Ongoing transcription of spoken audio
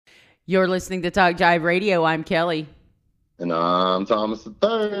You're listening to Talk Jive Radio. I'm Kelly. And I'm Thomas the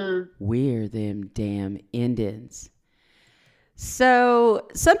Third. We're them damn Indians. So,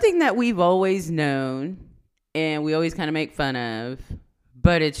 something that we've always known and we always kind of make fun of,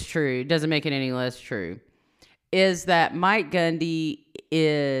 but it's true, doesn't make it any less true, is that Mike Gundy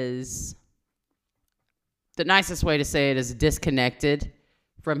is, the nicest way to say it is, disconnected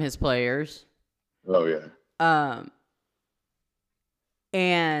from his players. Oh, yeah.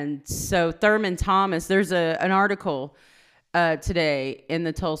 And so Thurman Thomas, there's an article today in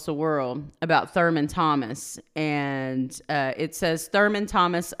the Tulsa World about Thurman Thomas, and it says Thurman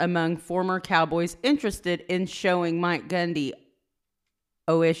Thomas among former Cowboys interested in showing Mike Gundy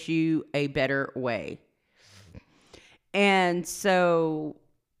OSU a better way. And so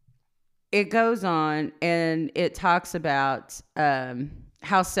it goes on and it talks about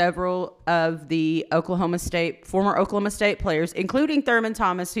how several of the former Oklahoma State players, including Thurman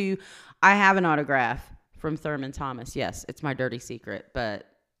Thomas, who I have an autograph from Thurman Thomas. Yes, it's my dirty secret, but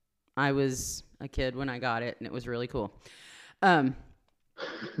I was a kid when I got it, and it was really cool. Hey,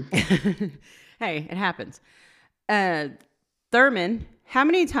 it happens. Thurman, how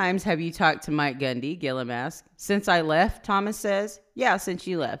many times have you talked to Mike Gundy? Gillum asked. Since I left, Thomas says. Yeah, since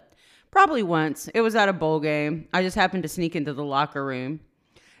you left. Probably once. It was at a bowl game. I just happened to sneak into the locker room.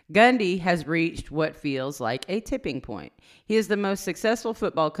 Gundy has reached what feels like a tipping point. He is the most successful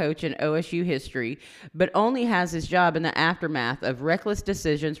football coach in OSU history, but only has his job in the aftermath of reckless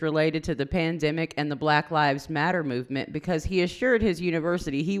decisions related to the pandemic and the Black Lives Matter movement because he assured his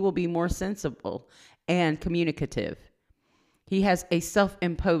university he will be more sensible and communicative. He has a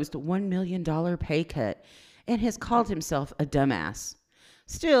self-imposed $1 million pay cut and has called himself a dumbass.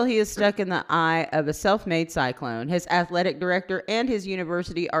 Still, he is stuck in the eye of a self-made cyclone. His athletic director and his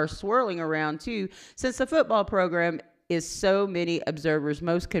university are swirling around too, since the football program is so many observers'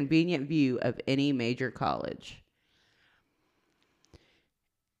 most convenient view of any major college.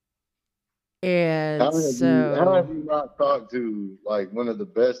 And how have you not talked to like one of the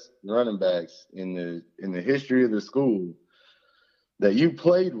best running backs in the history of the school that you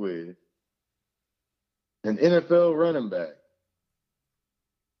played with, an NFL running back?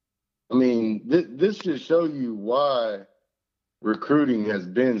 I mean, this should show you why recruiting has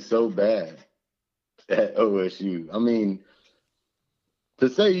been so bad at OSU. I mean, to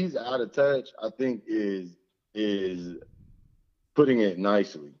say he's out of touch, I think is putting it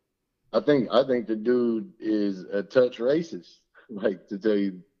nicely. I think the dude is a touch racist, like, to tell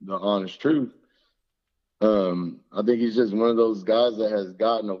you the honest truth. I think he's just one of those guys that has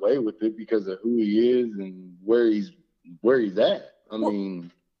gotten away with it because of who he is and where he's at. I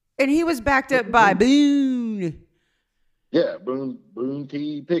mean. And he was backed up by Boone. Yeah, Boone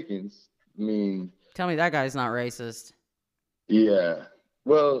T. Pickens. I mean, tell me that guy's not racist. Yeah.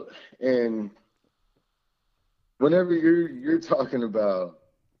 Well, and whenever you're talking about,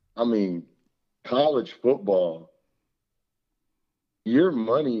 I mean, college football, your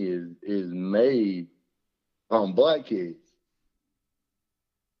money is made on black kids.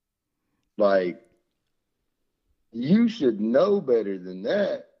 Like, you should know better than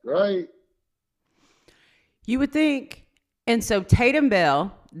that. Right. You would think. And so Tatum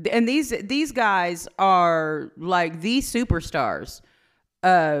Bell, and these guys are like the superstars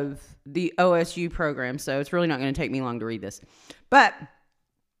of the OSU program. So it's really not going to take me long to read this. But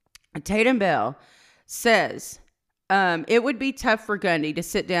Tatum Bell says, it would be tough for Gundy to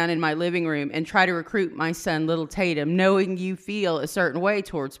sit down in my living room and try to recruit my son, little Tatum, knowing you feel a certain way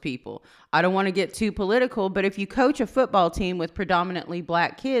towards people. I don't want to get too political, but if you coach a football team with predominantly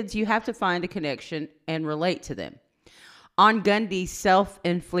black kids, you have to find a connection and relate to them. On Gundy's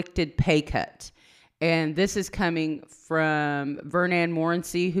self-inflicted pay cut. And this is coming from Vernon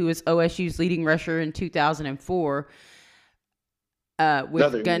Morency, who is OSU's leading rusher in 2004,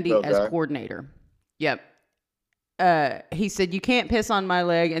 with Gundy as coordinator. Yep. He said, you can't piss on my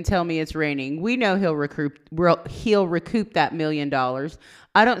leg and tell me it's raining. We know he'll recoup that $1 million.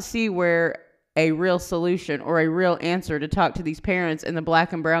 I don't see where a real solution or a real answer to talk to these parents in the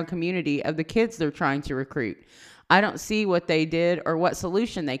black and brown community of the kids they're trying to recruit. I don't see what they did or what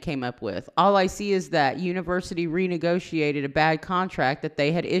solution they came up with. All I see is that university renegotiated a bad contract that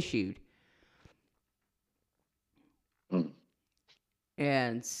they had issued.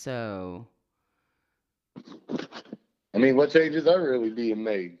 And so, I mean, what changes are really being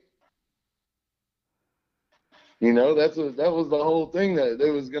made? You know, that was the whole thing, that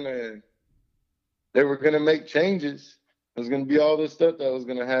they were gonna make changes. There's gonna be all this stuff that was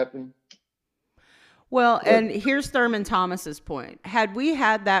gonna happen. Well, But and here's Thurman Thomas's point. Had we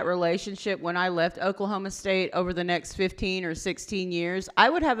had that relationship when I left Oklahoma State over the next 15 or 16 years, I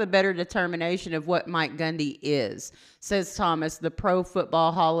would have a better determination of what Mike Gundy is, says Thomas, the Pro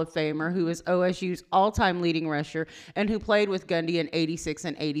Football Hall of Famer who is OSU's all-time leading rusher and who played with Gundy in 86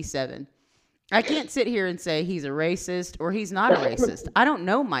 and 87. I can't sit here and say he's a racist or he's not a racist. I don't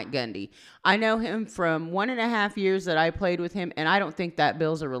know Mike Gundy. I know him from 1.5 years that I played with him, and I don't think that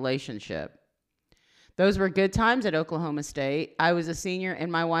builds a relationship. Those were good times at Oklahoma State. I was a senior and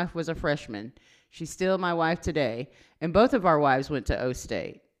my wife was a freshman. She's still my wife today. And both of our wives went to O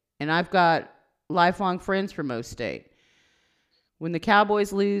State. And I've got lifelong friends from O State. When the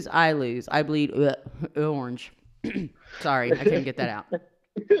Cowboys lose, I lose. I bleed orange. Sorry, I couldn't get that out.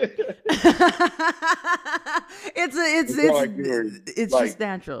 It's like just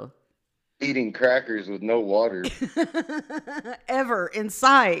natural. eating crackers with no water. Ever in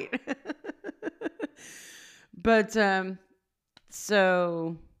sight. But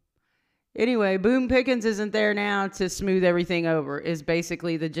so anyway, Boone Pickens isn't there now to smooth everything over is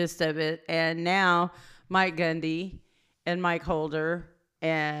basically the gist of it. And now Mike Gundy and Mike Holder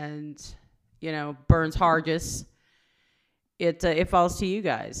and Burns Hargis, it falls to you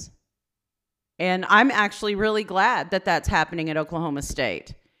guys. And I'm actually really glad that that's happening at Oklahoma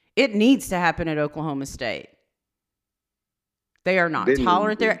State. It needs to happen at Oklahoma State. They are not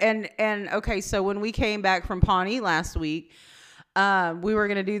tolerant there. And okay, so when we came back from Pawnee last week, we were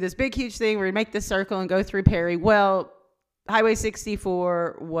going to do this big, huge thing. We're going to make this circle and go through Perry. Well, Highway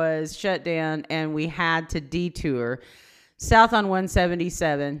 64 was shut down, and we had to detour south on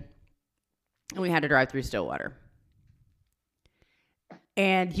 177, and we had to drive through Stillwater.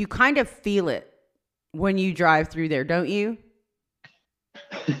 And you kind of feel it when you drive through there, don't you?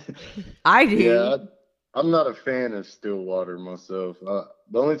 I do. Yeah, I'm not a fan of Stillwater myself. The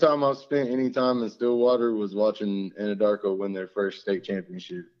only time I've spent any time in Stillwater was watching Anadarko win their first state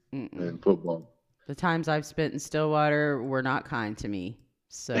championship in football. The times I've spent in Stillwater were not kind to me.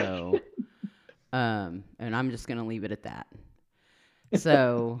 So, and I'm just going to leave it at that.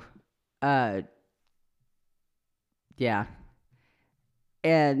 So, yeah.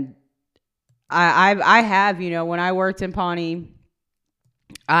 And I have, when I worked in Pawnee,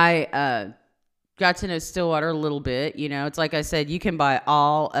 I got to know Stillwater a little bit. It's like I said, you can buy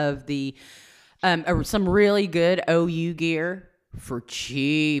all of the some really good OU gear for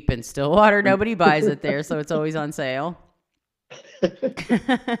cheap in Stillwater. Nobody buys it there, so it's always on sale.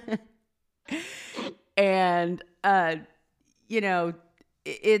 And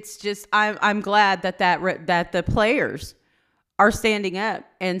it's just I'm glad that the players are standing up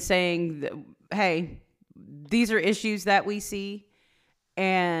and saying, hey, these are issues that we see.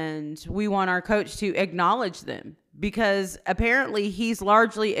 And we want our coach to acknowledge them because apparently he's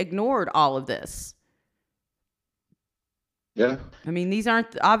largely ignored all of this. Yeah. I mean, these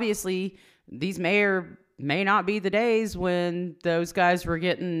may or may not be the days when those guys were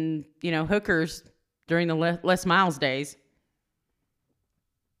getting, hookers during the Les Miles days.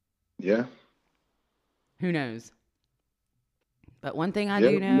 Yeah. Who knows? But one thing I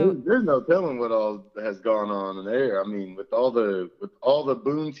do know, there's no telling what all has gone on there. I mean, with all the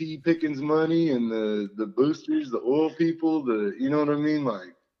Boone T. Pickens money and the boosters, the oil people, you know what I mean?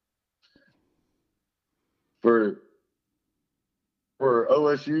 Like for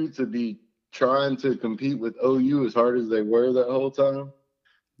OSU to be trying to compete with OU as hard as they were that whole time.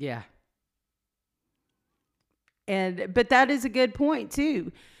 Yeah. But that is a good point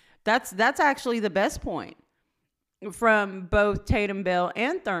too. That's actually the best point from both Tatum Bell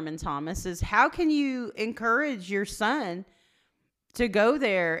and Thurman Thomas is how can you encourage your son to go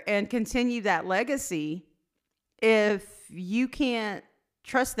there and continue that legacy if you can't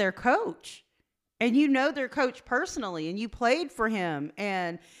trust their coach and their coach personally and you played for him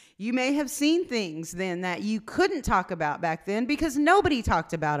and you may have seen things then that you couldn't talk about back then because nobody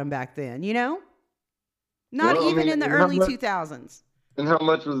talked about him back then, Not even in the early 2000s. And how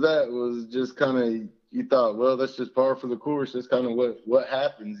much was just kind of you thought, well, that's just par for the course. That's kind of what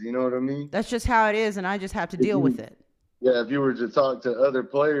happens. You know what I mean? That's just how it is, and I just have to deal with it. Yeah, if you were to talk to other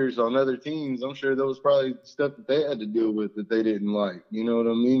players on other teams, I'm sure there was probably stuff that they had to deal with that they didn't like. You know what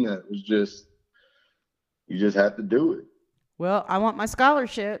I mean? That was just you just have to do it. Well, I want my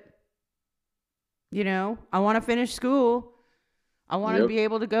scholarship. I want to finish school. I want to be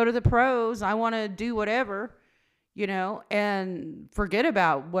able to go to the pros. I want to do whatever. And forget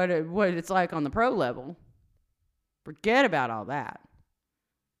about what it's like on the pro level. Forget about all that.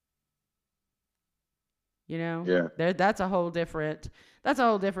 Yeah. That's a whole different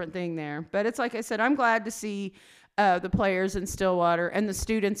thing there. But it's like I said, I'm glad to see the players in Stillwater and the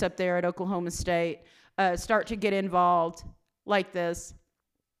students up there at Oklahoma State start to get involved like this,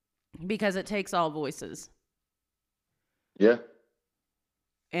 because it takes all voices. Yeah.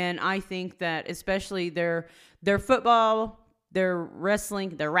 And I think that especially their football, their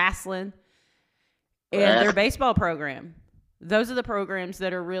wrestling, and their baseball program. Those are the programs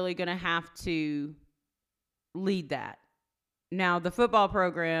that are really going to have to lead that. Now, the football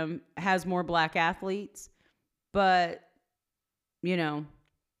program has more black athletes, but you know,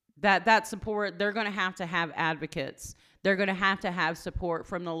 that support, they're going to have advocates. They're going to have support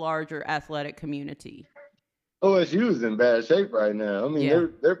from the larger athletic community. OSU is in bad shape right now. I mean, Yeah.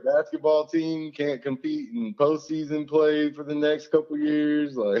 their basketball team can't compete in postseason play for the next couple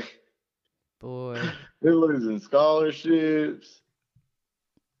years. Like, Boy. they're losing scholarships.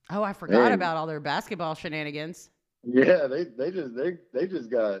 Oh, I forgot about all their basketball shenanigans. Yeah, they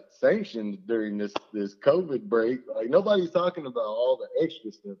just got sanctioned during this COVID break. Like, nobody's talking about all the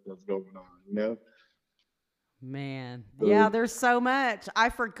extra stuff that's going on, you know? Man. Yeah, there's so much. I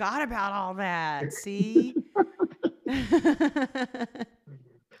forgot about all that. See? Yeah,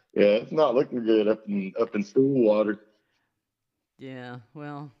 it's not looking good up in Stillwater. Yeah,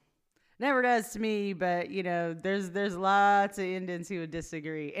 well, never does to me, but you know, there's lots of Indians who would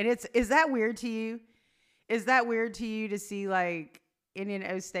disagree. And is that weird to you? Is that weird to you to see like Indian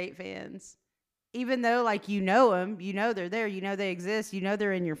O State fans, even though like you know them, you know they're there, you know they exist, you know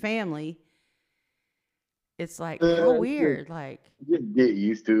they're in your family? It's like how weird. Like, just get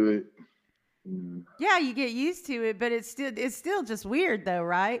used to it. Yeah, you get used to it, but it's still just weird though,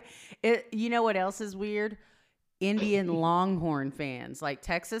 right? You know what else is weird? Indian Longhorn fans, like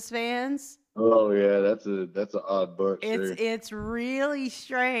Texas fans. Oh yeah, that's an odd bunch. It's really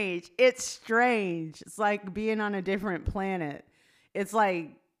strange. It's strange. It's like being on a different planet. It's like,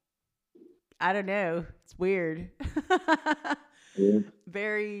 I don't know. It's weird. Yeah.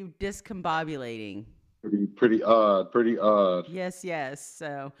 Very discombobulating. Pretty odd. Yes.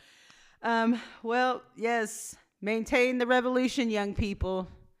 So, well, yes. Maintain the revolution, young people.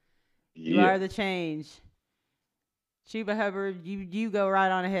 Yeah. You are the change. Chuba Hubbard, you go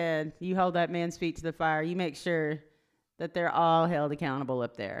right on ahead. You hold that man's feet to the fire. You make sure that they're all held accountable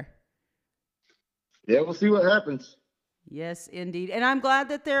up there. Yeah, we'll see what happens. Yes, indeed. And I'm glad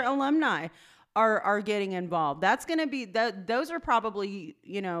that their alumni are getting involved. That's going to be those are probably,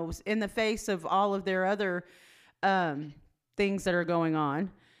 you know, in the face of all of their other things that are going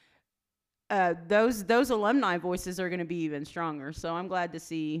on. Those alumni voices are going to be even stronger. So I'm glad to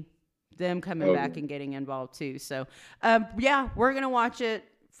see them coming back and getting involved too. So, yeah, we're going to watch it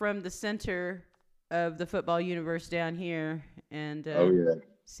from the center of the football universe down here and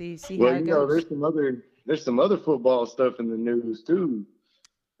see how it goes. There's some other football stuff in the news too.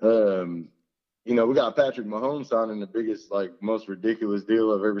 You know, we got Patrick Mahomes signing the biggest, like, most ridiculous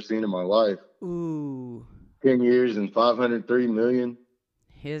deal I've ever seen in my life. Ooh. 10 years and $503 million.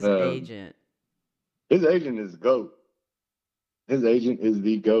 His agent is GOAT. His agent is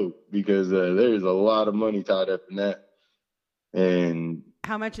the GOAT because there's a lot of money tied up in that. And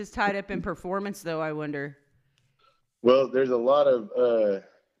how much is tied up in performance, though, I wonder? Well, there's a lot of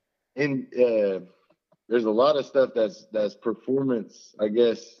there's a lot of stuff that's performance, I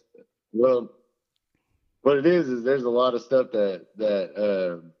guess. Well, what it is there's a lot of stuff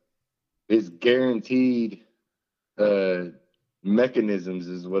that is guaranteed mechanisms,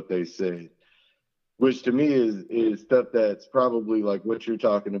 is what they say. Which to me is stuff that's probably like what you're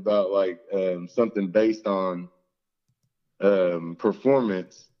talking about, like something based on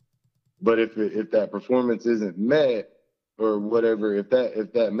performance. But if that performance isn't met or whatever, if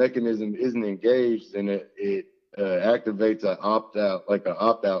that mechanism isn't engaged, then it activates an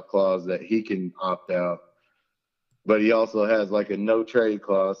opt-out clause that he can opt out. But he also has like a no trade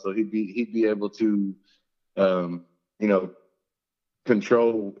clause, so he'd be able to,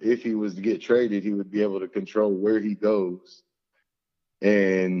 control. If he was to get traded, he would be able to control where he goes.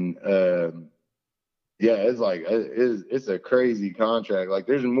 And it's a crazy contract. Like,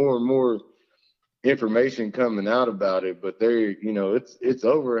 there's more and more information coming out about it, but it's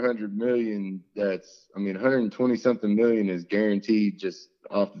over 100 million. 120 something million is guaranteed, just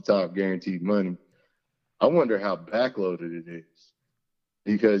off the top, guaranteed money. I wonder how backloaded it is.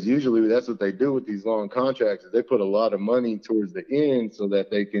 Because usually that's what they do with these long contracts, is they put a lot of money towards the end so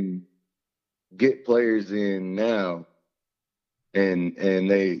that they can get players in now, and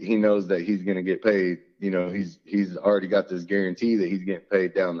he knows that he's going to get paid. You know, he's already got this guarantee that he's getting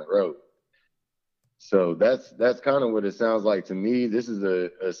paid down the road. So that's kind of what it sounds like to me. This is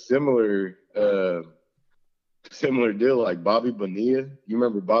a similar deal like Bobby Bonilla. You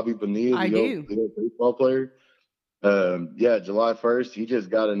remember Bobby Bonilla, the old baseball player? July 1st, he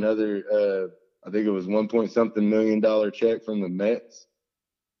just got another I think it was 1 point something million check from the Mets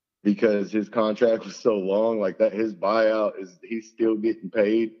because his contract was so long. Like that, his buyout he's still getting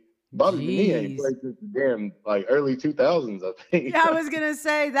paid. Bobby Bonilla ain't Jeez. played since the damn like early 2000s, I think. Yeah, I was gonna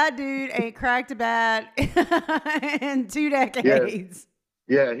say that dude ain't cracked a bat in 2 Yeah, decades.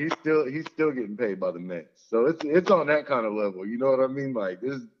 yeah, he's still getting paid by the Mets. So it's on that kind of level. You know what I mean? Like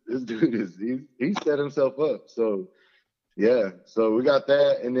this dude he set himself up. So yeah, so we got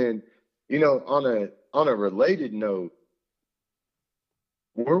that, and then on a related note,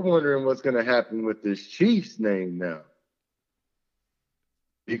 we're wondering what's going to happen with this Chiefs name now.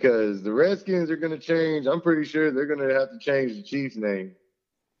 Because the Redskins are going to change. I'm pretty sure they're going to have to change the Chiefs name.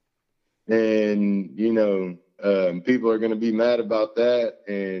 And, people are going to be mad about that.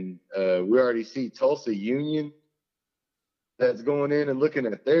 And we already see Tulsa Union that's going in and looking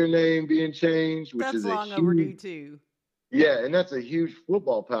at their name being changed, which That's is long overdue too. Yeah, and that's a huge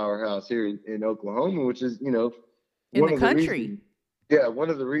football powerhouse here in Oklahoma, which is, In one the of the country. reasons. Yeah, one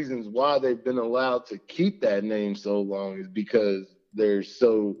of the reasons why they've been allowed to keep that name so long is because they're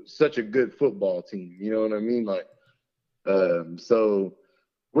such a good football team. You know what I mean? Like, so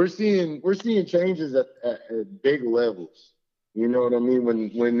we're seeing changes at big levels. You know what I mean?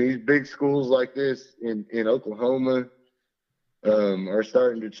 When these big schools like this in Oklahoma are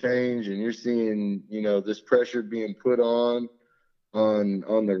starting to change, and you're seeing this pressure being put on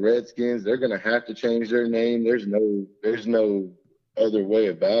the Redskins, they're gonna have to change their name. There's no other way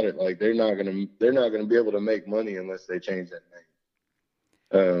about it. Like they're not gonna be able to make money unless they change that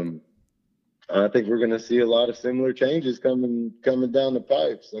name. I think we're gonna see a lot of similar changes coming down the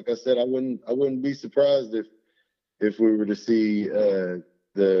pipes. Like I said, I wouldn't be surprised if we were to see the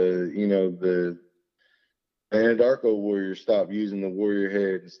Anadarko Warriors stop using the Warrior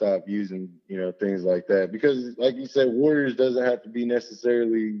head and stop using things like that, because like you said, Warriors doesn't have to be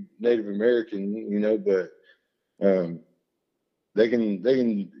necessarily Native American, but they can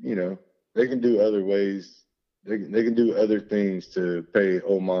do other ways. They can do other things to pay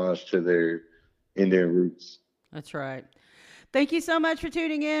homage to their Indian roots. That's right. Thank you so much for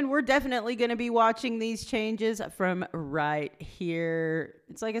tuning in. We're definitely going to be watching these changes from right here.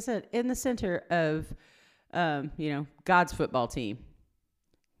 It's like I said, in the center of, God's football team.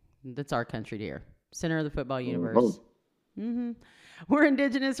 That's our country here. Center of the football universe. Mm-hmm. We're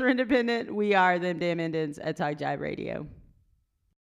Indigenous, we're independent. We are them damn Indians at Tie Jive Radio.